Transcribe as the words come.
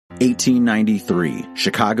1893,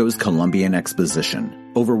 Chicago's Columbian Exposition.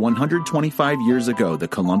 Over 125 years ago, the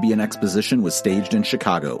Columbian Exposition was staged in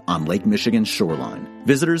Chicago on Lake Michigan's shoreline.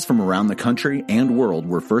 Visitors from around the country and world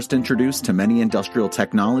were first introduced to many industrial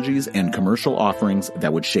technologies and commercial offerings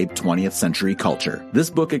that would shape 20th century culture.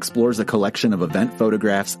 This book explores a collection of event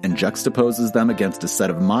photographs and juxtaposes them against a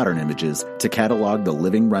set of modern images to catalog the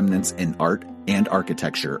living remnants in art and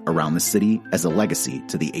architecture around the city as a legacy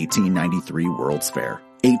to the 1893 World's Fair.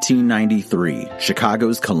 1893,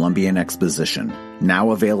 Chicago's Columbian Exposition.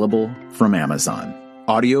 Now available from Amazon.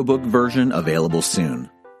 Audiobook version available soon.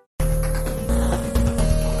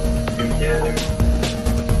 Together.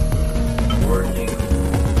 Working.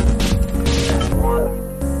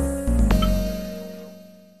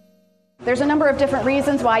 There's a number of different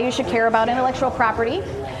reasons why you should care about intellectual property.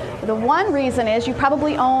 The one reason is you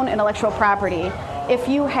probably own intellectual property. If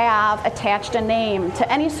you have attached a name to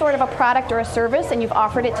any sort of a product or a service and you've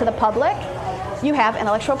offered it to the public, you have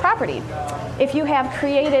intellectual property. If you have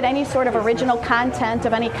created any sort of original content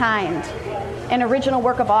of any kind, an original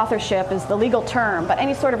work of authorship is the legal term, but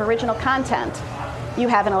any sort of original content, you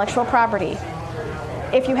have intellectual property.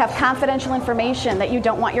 If you have confidential information that you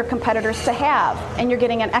don't want your competitors to have and you're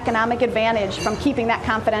getting an economic advantage from keeping that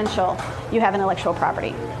confidential, you have intellectual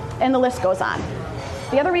property. And the list goes on.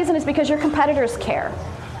 The other reason is because your competitors care.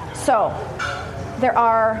 So there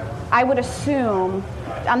are, I would assume,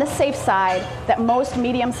 on the safe side, that most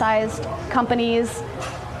medium-sized companies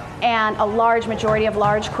and a large majority of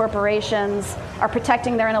large corporations are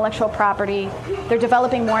protecting their intellectual property. They're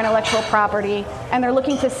developing more intellectual property, and they're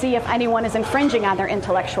looking to see if anyone is infringing on their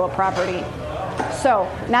intellectual property. So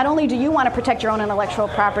not only do you want to protect your own intellectual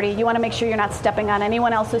property, you want to make sure you're not stepping on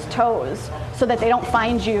anyone else's toes so that they don't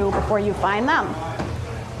find you before you find them.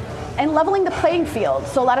 And leveling the playing field.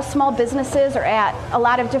 So a lot of small businesses are at a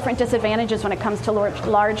lot of different disadvantages when it comes to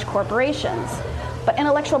large corporations. But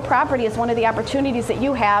intellectual property is one of the opportunities that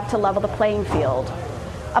you have to level the playing field.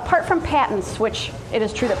 Apart from patents, which it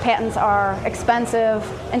is true that patents are expensive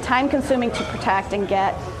and time-consuming to protect and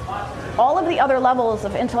get, all of the other levels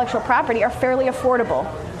of intellectual property are fairly affordable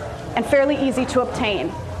and fairly easy to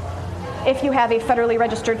obtain. If you have a federally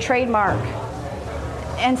registered trademark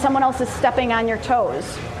and someone else is stepping on your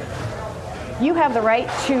toes, you have the right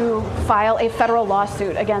to file a federal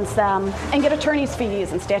lawsuit against them and get attorney's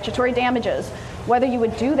fees and statutory damages. Whether you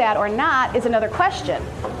would do that or not is another question.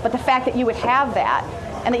 But the fact that you would have that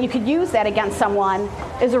and that you could use that against someone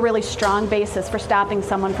is a really strong basis for stopping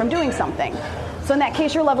someone from doing something. So in that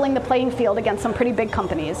case, you're leveling the playing field against some pretty big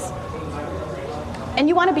companies. And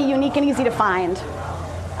you want to be unique and easy to find.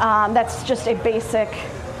 That's just a basic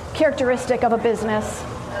characteristic of a business.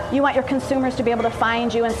 You want your consumers to be able to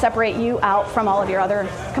find you and separate you out from all of your other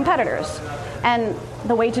competitors. And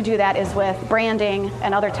the way to do that is with branding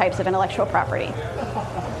and other types of intellectual property.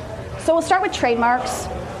 So we'll start with trademarks.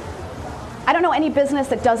 I don't know any business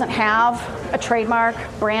that doesn't have a trademark,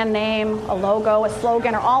 brand name, a logo, a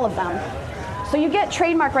slogan, or all of them. So you get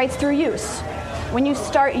trademark rights through use. When you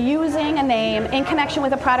start using a name in connection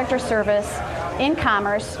with a product or service in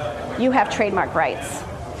commerce, you have trademark rights.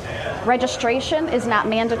 Registration is not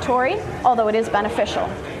mandatory, although it is beneficial.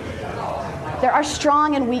 There are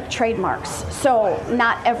strong and weak trademarks, so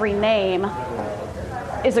not every name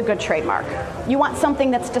is a good trademark. You want something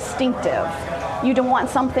that's distinctive. You don't want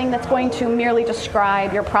something that's going to merely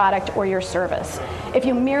describe your product or your service. If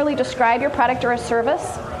you merely describe your product or a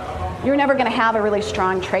service, you're never going to have a really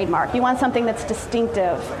strong trademark. You want something that's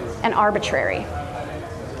distinctive and arbitrary.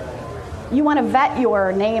 You want to vet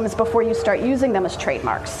your names before you start using them as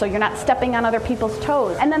trademarks, so you're not stepping on other people's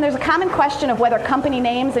toes. And then there's a common question of whether company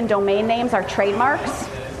names and domain names are trademarks.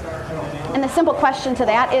 And the simple question to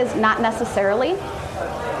that is not necessarily.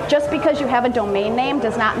 Just because you have a domain name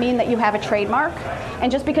does not mean that you have a trademark. And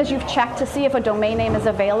just because you've checked to see if a domain name is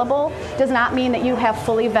available does not mean that you have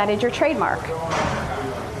fully vetted your trademark.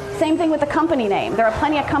 Same thing with the company name. There are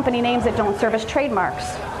plenty of company names that don't serve as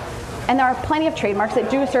trademarks. And there are plenty of trademarks that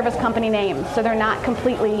do serve as company names, so they're not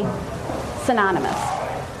completely synonymous.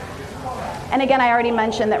 And again, I already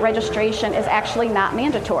mentioned that registration is actually not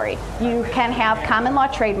mandatory. You can have common law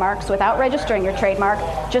trademarks without registering your trademark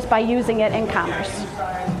just by using it in commerce.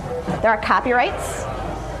 There are copyrights.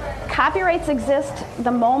 Copyrights exist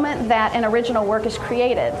the moment that an original work is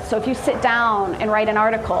created. So if you sit down and write an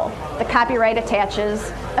article, the copyright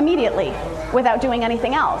attaches immediately without doing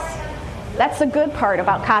anything else. That's the good part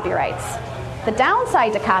about copyrights. The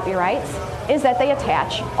downside to copyrights is that they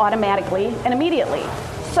attach automatically and immediately.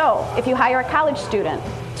 So if you hire a college student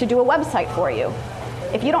to do a website for you,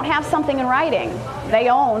 if you don't have something in writing, they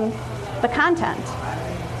own the content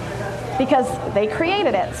because they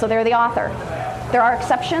created it, so they're the author. There are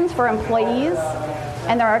exceptions for employees,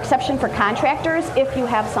 and there are exceptions for contractors if you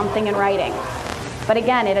have something in writing. But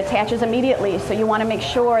again, it attaches immediately, so you want to make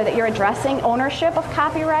sure that you're addressing ownership of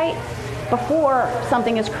copyright before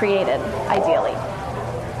something is created, ideally.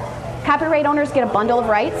 Copyright owners get a bundle of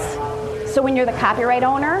rights. So when you're the copyright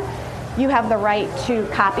owner, you have the right to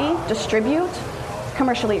copy, distribute,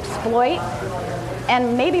 commercially exploit,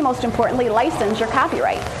 and maybe most importantly, license your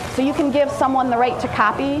copyright. So you can give someone the right to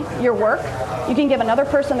copy your work. You can give another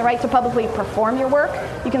person the right to publicly perform your work.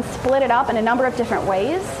 You can split it up in a number of different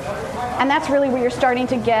ways. And that's really where you're starting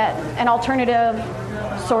to get an alternative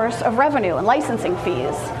source of revenue and licensing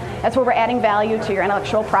fees. That's where we're adding value to your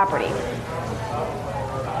intellectual property.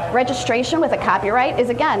 Registration with a copyright is,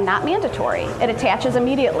 again, not mandatory. It attaches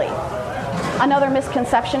immediately. Another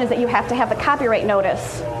misconception is that you have to have the copyright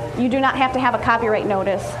notice. You do not have to have a copyright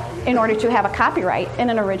notice in order to have a copyright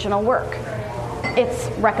in an original work. It's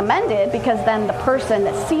recommended because then the person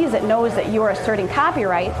that sees it knows that you are asserting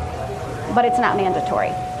copyright, but it's not mandatory.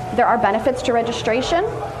 There are benefits to registration,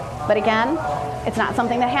 but again, it's not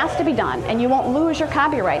something that has to be done, and you won't lose your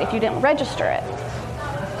copyright if you didn't register it.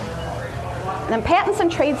 And then patents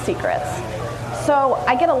and trade secrets. So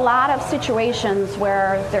I get a lot of situations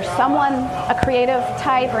where there's someone, a creative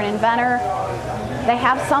type or an inventor, they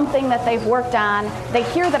have something that they've worked on, they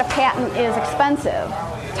hear that a patent is expensive,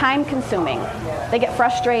 time-consuming, they get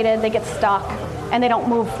frustrated, they get stuck, and they don't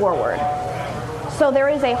move forward. So there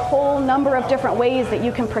is a whole number of different ways that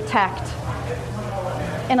you can protect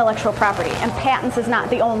intellectual property, and patents is not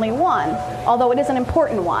the only one, although it is an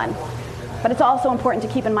important one. But it's also important to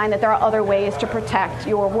keep in mind that there are other ways to protect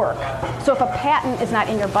your work. So if a patent is not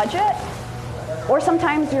in your budget, or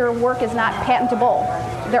sometimes your work is not patentable,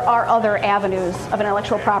 there are other avenues of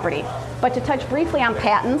intellectual property. But to touch briefly on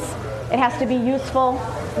patents, it has to be useful,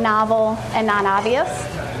 novel, and non-obvious.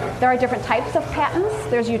 There are different types of patents.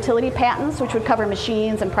 There's utility patents, which would cover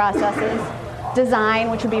machines and processes. Design,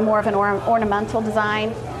 which would be more of an ornamental design.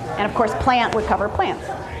 And of course, plant would cover plants.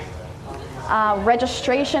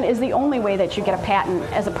 Registration is the only way that you get a patent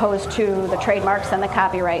as opposed to the trademarks and the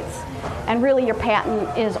copyrights. And really your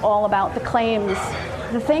patent is all about the claims.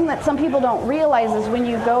 The thing that some people don't realize is when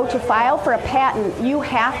you go to file for a patent, you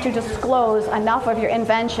have to disclose enough of your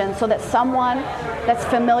invention so that someone that's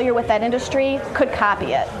familiar with that industry could copy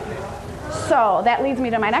it. So that leads me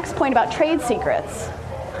to my next point about trade secrets.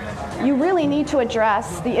 You really need to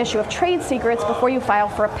address the issue of trade secrets before you file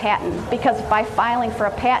for a patent, because by filing for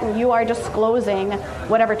a patent, you are disclosing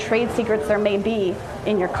whatever trade secrets there may be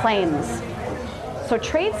in your claims. So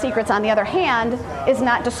trade secrets, on the other hand, is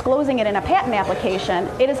not disclosing it in a patent application.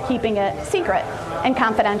 It is keeping it secret and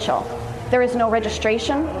confidential. There is no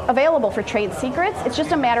registration available for trade secrets. It's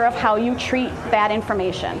just a matter of how you treat that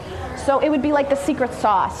information. So it would be like the secret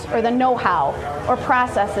sauce or the know-how or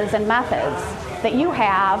processes and methods that you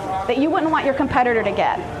have that you wouldn't want your competitor to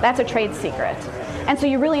get. That's a trade secret. And so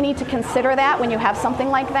you really need to consider that when you have something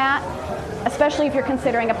like that, especially if you're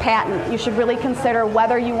considering a patent. You should really consider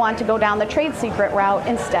whether you want to go down the trade secret route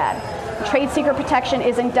instead. Trade secret protection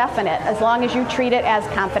is indefinite as long as you treat it as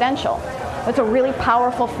confidential. It's a really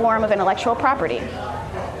powerful form of intellectual property.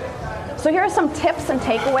 So here are some tips and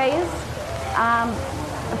takeaways.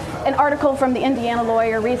 An article from the Indiana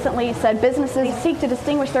Lawyer recently said businesses seek to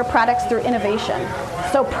distinguish their products through innovation.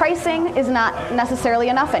 So pricing is not necessarily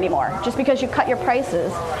enough anymore. Just because you cut your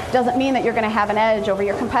prices doesn't mean that you're going to have an edge over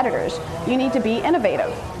your competitors. You need to be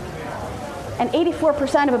innovative. And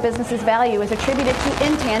 84% of a business's value is attributed to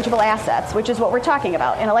intangible assets, which is what we're talking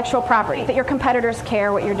about, intellectual property. That your competitors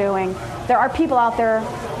care what you're doing. There are people out there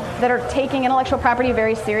that are taking intellectual property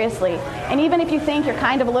very seriously. And even if you think you're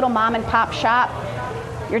kind of a little mom and pop shop,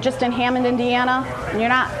 you're just in Hammond, Indiana, and you're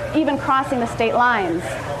not even crossing the state lines,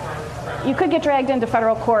 you could get dragged into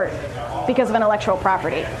federal court because of intellectual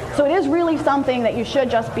property. So it is really something that you should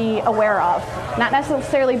just be aware of. Not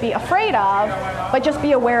necessarily be afraid of, but just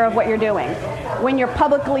be aware of what you're doing. When you're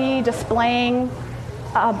publicly displaying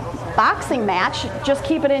a boxing match, just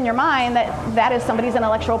keep it in your mind that that is somebody's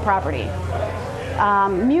intellectual property.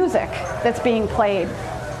 Music that's being played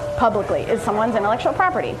publicly is someone's intellectual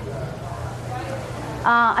property.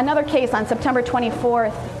 Another case on September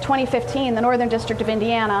 24th, 2015, the Northern District of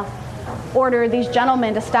Indiana ordered these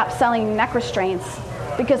gentlemen to stop selling neck restraints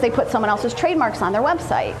because they put someone else's trademarks on their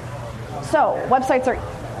website. So websites are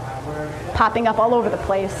popping up all over the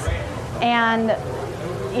place, and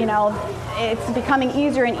it's becoming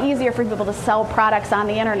easier and easier for people to sell products on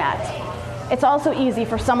the internet. It's also easy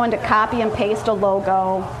for someone to copy and paste a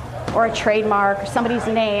logo or a trademark or somebody's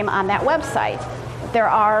name on that website. There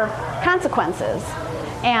are consequences.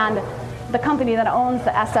 And the company that owns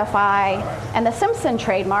the SFI and the Simpson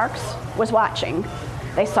trademarks was watching.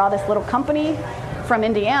 They saw this little company from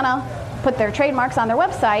Indiana put their trademarks on their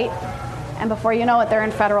website, and before you know it, they're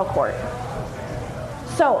in federal court.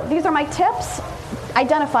 So these are my tips.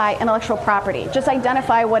 Identify intellectual property. Just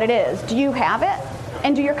identify what it is. Do you have it?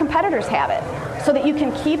 And do your competitors have it? So that you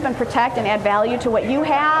can keep and protect and add value to what you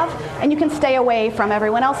have, and you can stay away from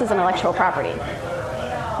everyone else's intellectual property.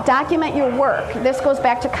 Document your work. This goes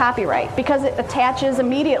back to copyright because it attaches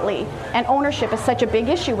immediately, and ownership is such a big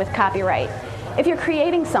issue with copyright. If you're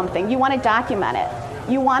creating something, you want to document it.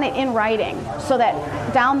 You want it in writing so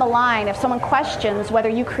that down the line, if someone questions whether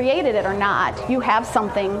you created it or not, you have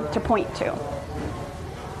something to point to.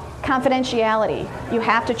 Confidentiality. You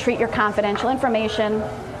have to treat your confidential information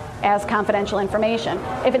as confidential information.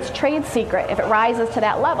 If it's trade secret, if it rises to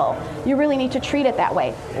that level, you really need to treat it that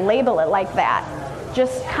way. Label it like that.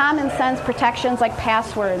 Just common sense protections like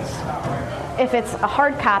passwords. If it's a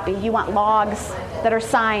hard copy, you want logs that are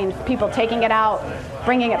signed, people taking it out,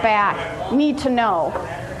 bringing it back, need to know,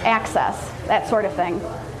 access, that sort of thing.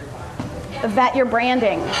 Vet your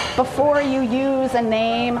branding. Before you use a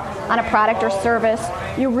name on a product or service,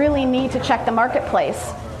 you really need to check the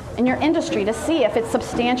marketplace in your industry to see if it's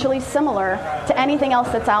substantially similar to anything else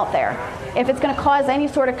that's out there, if it's going to cause any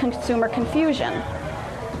sort of consumer confusion.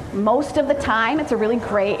 Most of the time, it's a really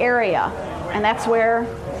gray area, and that's where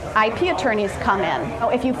IP attorneys come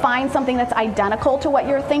in. If you find something that's identical to what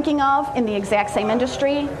you're thinking of in the exact same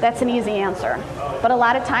industry, that's an easy answer. But a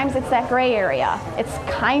lot of times it's that gray area. It's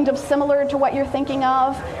kind of similar to what you're thinking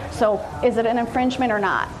of, so is it an infringement or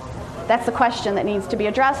not? That's the question that needs to be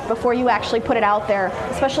addressed before you actually put it out there,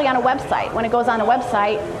 especially on a website. When it goes on a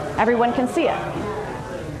website, everyone can see it.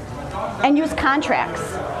 And use contracts,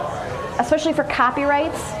 especially for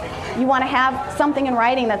copyrights. You want to have something in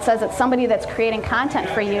writing that says that somebody that's creating content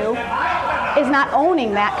for you is not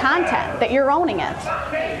owning that content, that you're owning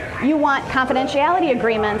it. You want confidentiality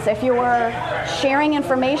agreements if you're sharing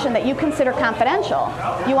information that you consider confidential.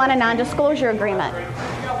 You want a non-disclosure agreement.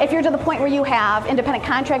 If you're to the point where you have independent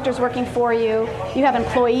contractors working for you, you have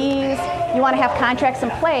employees, you want to have contracts in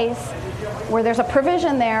place where there's a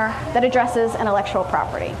provision there that addresses intellectual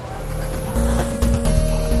property.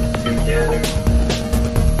 Together.